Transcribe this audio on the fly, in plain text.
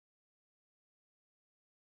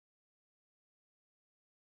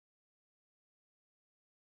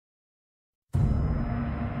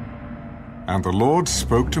And the Lord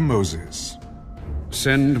spoke to Moses.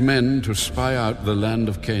 Send men to spy out the land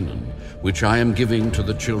of Canaan, which I am giving to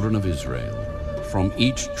the children of Israel. From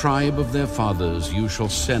each tribe of their fathers you shall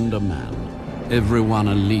send a man, every one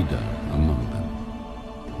a leader among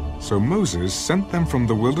them. So Moses sent them from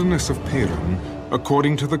the wilderness of Paran,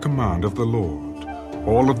 according to the command of the Lord,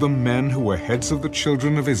 all of them men who were heads of the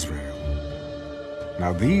children of Israel.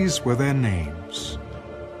 Now these were their names.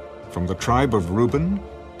 From the tribe of Reuben,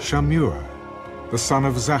 Shammua, the son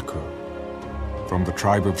of Zaccur. From the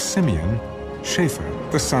tribe of Simeon,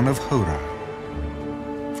 Shaphat, the son of Hori.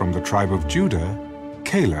 From the tribe of Judah,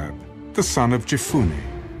 Caleb, the son of Jephunneh.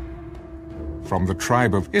 From the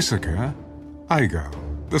tribe of Issachar, Igal,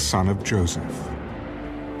 the son of Joseph.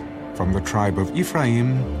 From the tribe of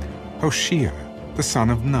Ephraim, Hoshea, the son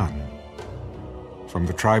of Nun. From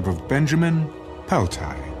the tribe of Benjamin,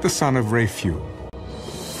 Peltai, the son of Raphu.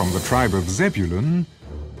 From the tribe of Zebulun,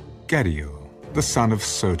 Gadiel, the son of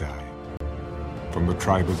Sodai. From the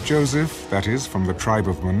tribe of Joseph, that is, from the tribe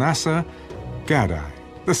of Manasseh, Gadai,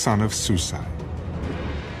 the son of Susai.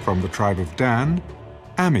 From the tribe of Dan,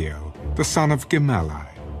 Amiel, the son of Gemalli.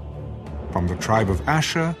 From the tribe of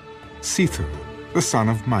Asher, Sethur, the son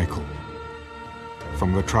of Michael.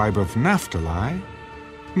 From the tribe of Naphtali,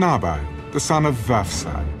 Nabai, the son of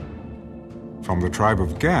Vapsai. From the tribe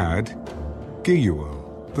of Gad,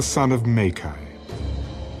 Geuel, the son of Machi.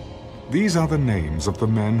 These are the names of the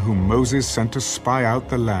men whom Moses sent to spy out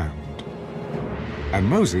the land. And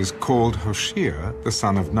Moses called Hoshea, the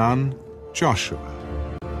son of Nun,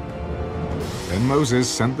 Joshua. Then Moses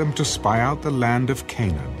sent them to spy out the land of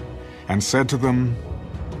Canaan, and said to them,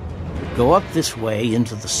 Go up this way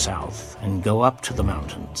into the south, and go up to the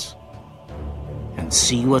mountains, and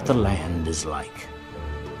see what the land is like,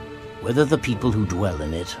 whether the people who dwell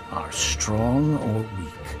in it are strong or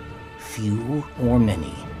weak, few or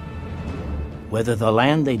many, whether the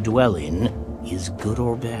land they dwell in is good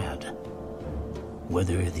or bad,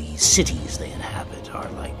 whether the cities they inhabit are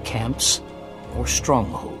like camps or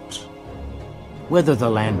strongholds, whether the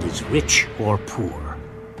land is rich or poor,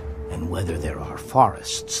 and whether there are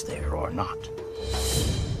forests there or not.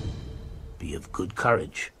 Be of good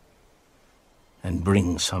courage, and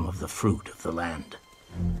bring some of the fruit of the land.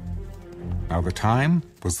 Now the time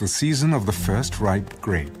was the season of the first ripe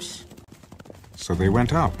grapes. So they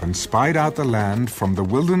went up and spied out the land from the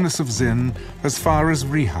wilderness of Zin as far as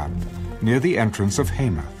Rehob, near the entrance of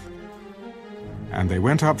Hamath. And they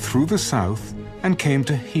went up through the south and came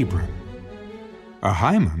to Hebron.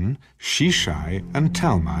 Ahiman, Shishai, and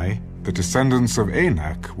Talmai, the descendants of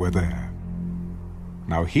Anak, were there.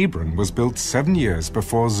 Now Hebron was built 7 years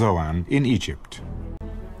before Zoan in Egypt.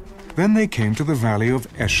 Then they came to the valley of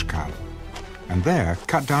Eshcol, and there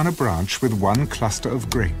cut down a branch with one cluster of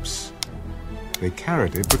grapes. They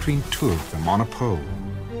carried it between two of them on a pole.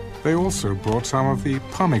 They also brought some of the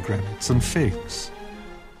pomegranates and figs.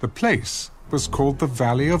 The place was called the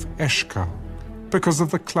Valley of Eshcol, because of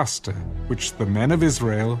the cluster which the men of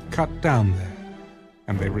Israel cut down there.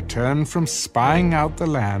 And they returned from spying out the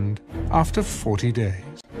land after 40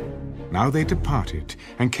 days. Now they departed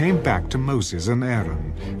and came back to Moses and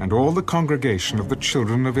Aaron and all the congregation of the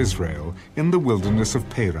children of Israel in the wilderness of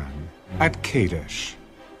Paran, at Kadesh.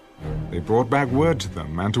 They brought back word to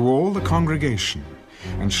them and to all the congregation,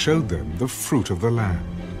 and showed them the fruit of the land.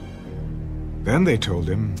 Then they told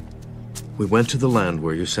him, We went to the land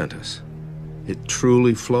where you sent us. It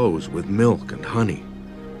truly flows with milk and honey,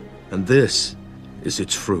 and this is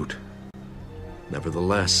its fruit.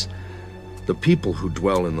 Nevertheless, the people who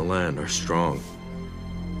dwell in the land are strong.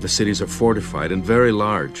 The cities are fortified and very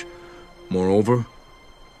large. Moreover,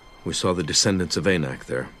 we saw the descendants of Anak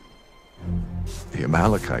there. The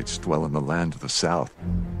Amalekites dwell in the land of the south.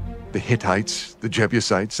 The Hittites, the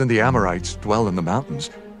Jebusites, and the Amorites dwell in the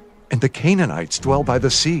mountains. And the Canaanites dwell by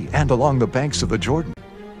the sea and along the banks of the Jordan.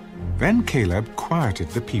 Then Caleb quieted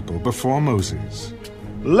the people before Moses.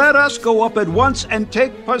 Let us go up at once and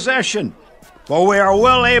take possession, for we are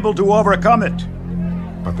well able to overcome it.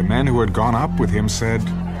 But the men who had gone up with him said,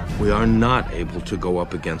 We are not able to go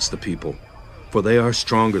up against the people, for they are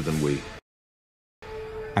stronger than we.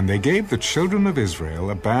 And they gave the children of Israel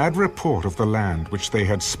a bad report of the land which they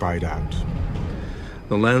had spied out.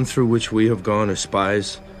 The land through which we have gone as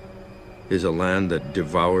spies is a land that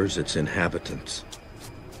devours its inhabitants.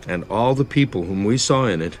 And all the people whom we saw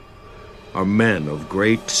in it are men of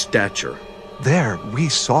great stature. There we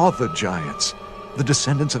saw the giants. The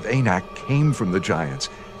descendants of Anak came from the giants,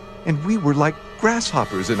 and we were like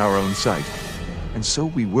grasshoppers in our own sight, and so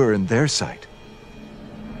we were in their sight.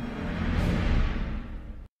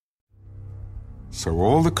 So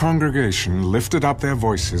all the congregation lifted up their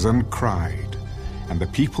voices and cried, and the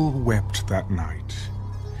people wept that night.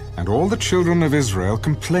 And all the children of Israel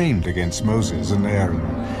complained against Moses and Aaron,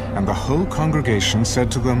 and the whole congregation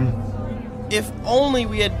said to them, "If only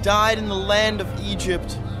we had died in the land of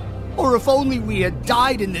Egypt, or if only we had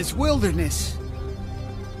died in this wilderness.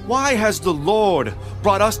 Why has the Lord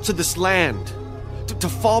brought us to this land? To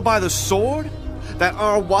fall by the sword? That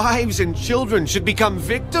our wives and children should become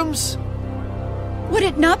victims? Would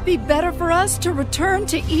it not be better for us to return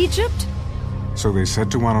to Egypt?" So they said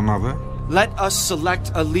to one another, Let us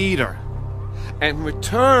select a leader and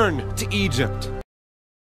return to Egypt.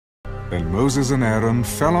 Then Moses and Aaron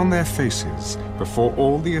fell on their faces before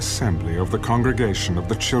all the assembly of the congregation of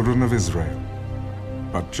the children of Israel.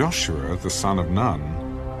 But Joshua the son of Nun,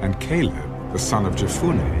 and Caleb the son of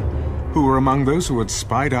Jephunneh, who were among those who had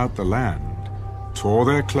spied out the land, tore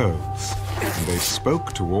their clothes, and they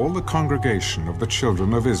spoke to all the congregation of the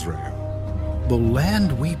children of Israel. The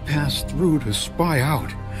land we passed through to spy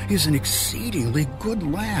out is an exceedingly good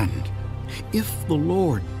land. If the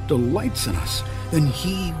Lord delights in us, then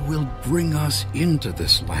he will bring us into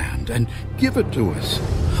this land and give it to us,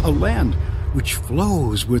 a land which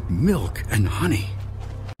flows with milk and honey.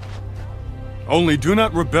 Only do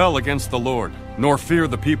not rebel against the Lord, nor fear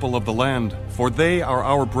the people of the land, for they are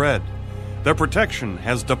our bread. Their protection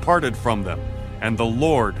has departed from them, and the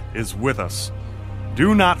Lord is with us.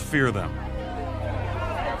 Do not fear them.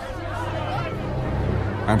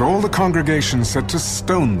 And all the congregation said to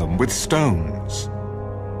stone them with stones.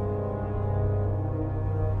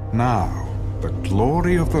 Now the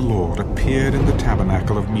glory of the Lord appeared in the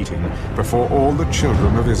tabernacle of meeting before all the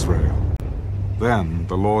children of Israel. Then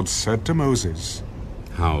the Lord said to Moses,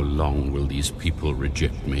 How long will these people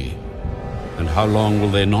reject me? And how long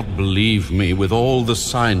will they not believe me with all the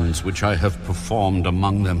signs which I have performed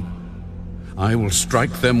among them? I will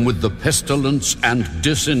strike them with the pestilence and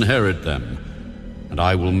disinherit them, and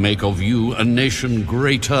I will make of you a nation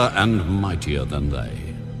greater and mightier than they.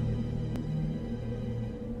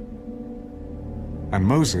 And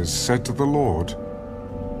Moses said to the Lord,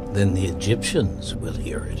 Then the Egyptians will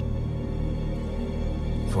hear it.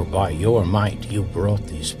 For by your might you brought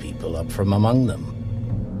these people up from among them,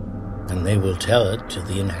 and they will tell it to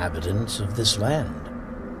the inhabitants of this land.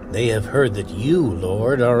 They have heard that you,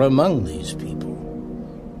 Lord, are among these people.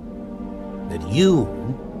 That you,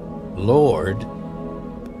 Lord,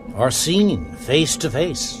 are seen face to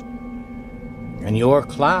face, and your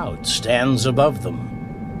cloud stands above them.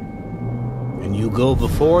 And you go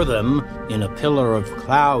before them in a pillar of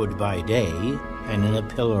cloud by day, and in a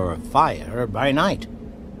pillar of fire by night.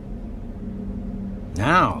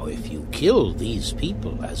 Now, if you kill these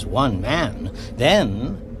people as one man,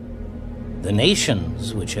 then the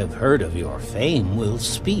nations which have heard of your fame will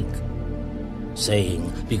speak, saying,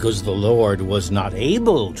 Because the Lord was not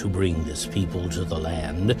able to bring this people to the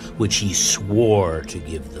land which he swore to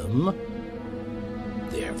give them,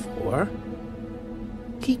 therefore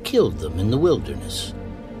he killed them in the wilderness.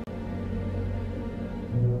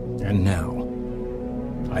 And now,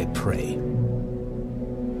 I pray,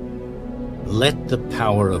 let the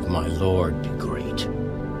power of my Lord be great,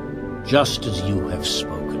 just as you have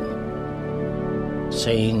spoken,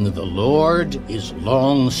 saying, The Lord is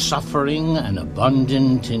long-suffering and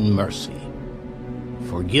abundant in mercy,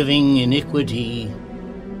 forgiving iniquity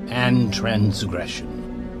and transgression.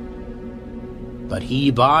 But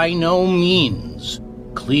he by no means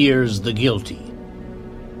clears the guilty,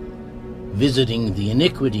 visiting the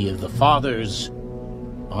iniquity of the fathers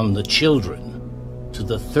on the children to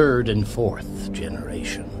the third and fourth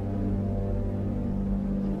generation.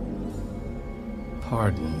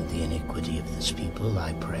 Pardon the iniquity of this people,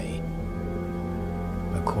 I pray,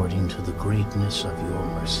 according to the greatness of your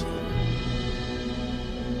mercy,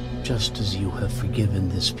 just as you have forgiven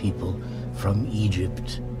this people from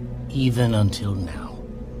Egypt even until now.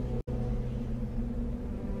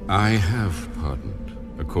 I have pardoned,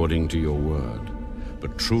 according to your word.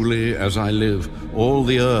 But truly, as I live, all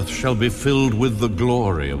the earth shall be filled with the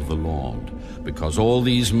glory of the Lord, because all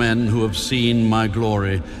these men who have seen my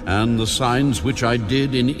glory, and the signs which I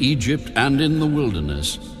did in Egypt and in the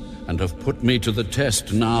wilderness, and have put me to the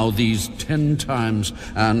test now these 10 times,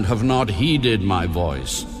 and have not heeded my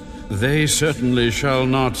voice, they certainly shall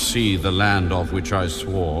not see the land of which I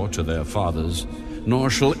swore to their fathers, nor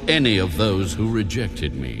shall any of those who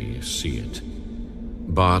rejected me see it.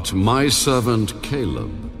 But my servant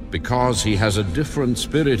Caleb, because he has a different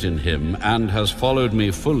spirit in him and has followed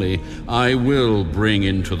me fully, I will bring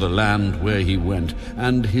into the land where he went,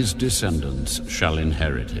 and his descendants shall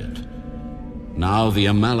inherit it. Now the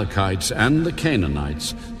Amalekites and the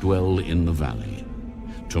Canaanites dwell in the valley.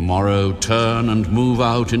 Tomorrow turn and move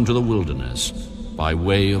out into the wilderness by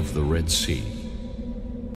way of the Red Sea.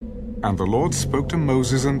 And the Lord spoke to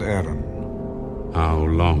Moses and Aaron. How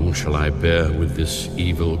long shall I bear with this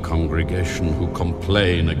evil congregation who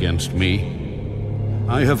complain against me?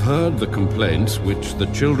 I have heard the complaints which the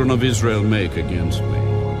children of Israel make against me.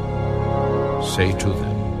 Say to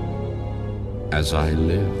them, As I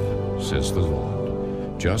live, says the Lord,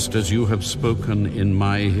 just as you have spoken in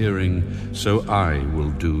my hearing, so I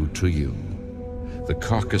will do to you. The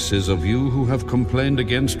carcasses of you who have complained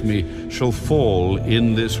against me shall fall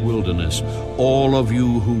in this wilderness, all of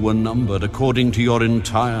you who were numbered according to your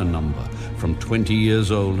entire number, from 20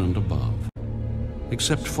 years old and above,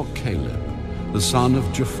 except for Caleb, the son of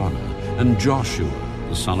Jephunneh, and Joshua,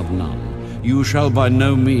 the son of Nun. You shall by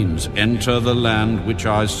no means enter the land which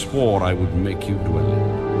I swore I would make you dwell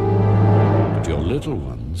in. But your little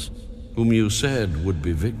ones, whom you said would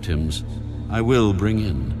be victims, I will bring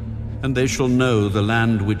in, and they shall know the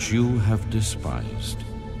land which you have despised.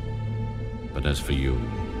 But as for you,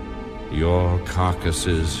 your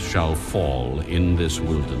carcasses shall fall in this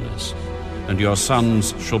wilderness, and your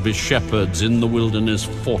sons shall be shepherds in the wilderness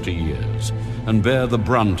 40 years, and bear the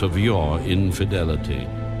brunt of your infidelity,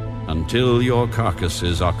 until your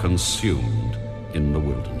carcasses are consumed in the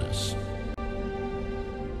wilderness.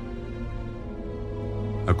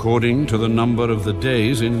 According to the number of the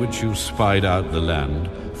days in which you spied out the land,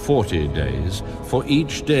 40 days, for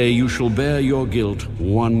each day you shall bear your guilt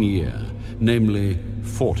 1 year, namely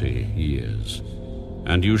 40 years,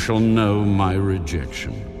 and you shall know my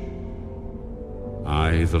rejection.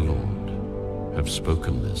 I, the Lord, have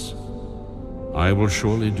spoken this. I will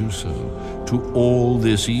surely do so to all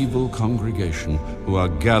this evil congregation who are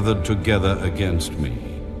gathered together against me.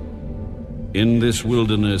 In this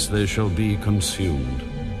wilderness they shall be consumed,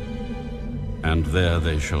 and there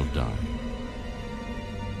they shall die.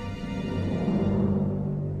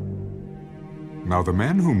 Now the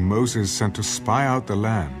men whom Moses sent to spy out the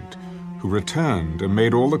land, who returned and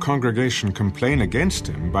made all the congregation complain against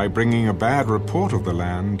him by bringing a bad report of the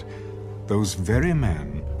land, those very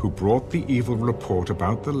men who brought the evil report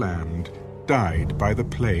about the land died by the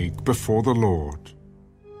plague before the Lord.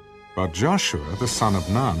 But Joshua the son of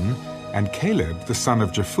Nun and Caleb the son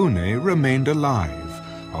of Jephunneh remained alive,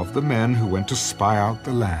 of the men who went to spy out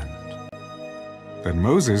the land. Then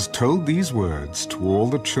Moses told these words to all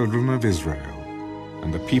the children of Israel,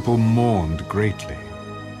 and the people mourned greatly.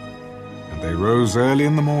 And they rose early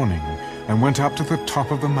in the morning and went up to the top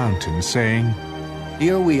of the mountain, saying,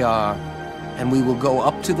 Here we are, and we will go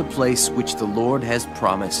up to the place which the Lord has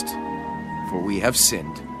promised, for we have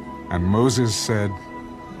sinned. And Moses said,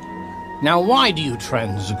 Now why do you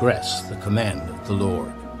transgress the command of the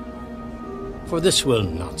Lord? For this will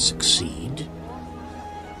not succeed.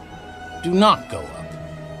 Do not go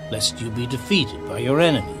up, lest you be defeated by your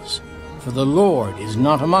enemies, for the Lord is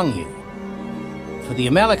not among you. For the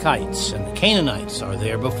Amalekites and the Canaanites are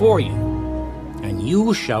there before you, and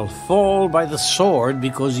you shall fall by the sword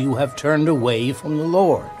because you have turned away from the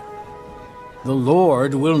Lord. The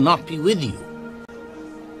Lord will not be with you.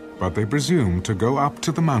 But they presumed to go up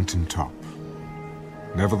to the mountaintop.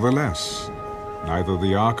 Nevertheless, neither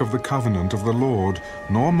the ark of the covenant of the Lord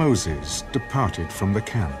nor Moses departed from the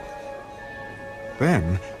camp.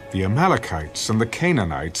 Then the Amalekites and the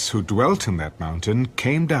Canaanites who dwelt in that mountain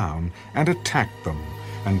came down and attacked them,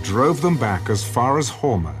 and drove them back as far as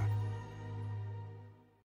Hormah,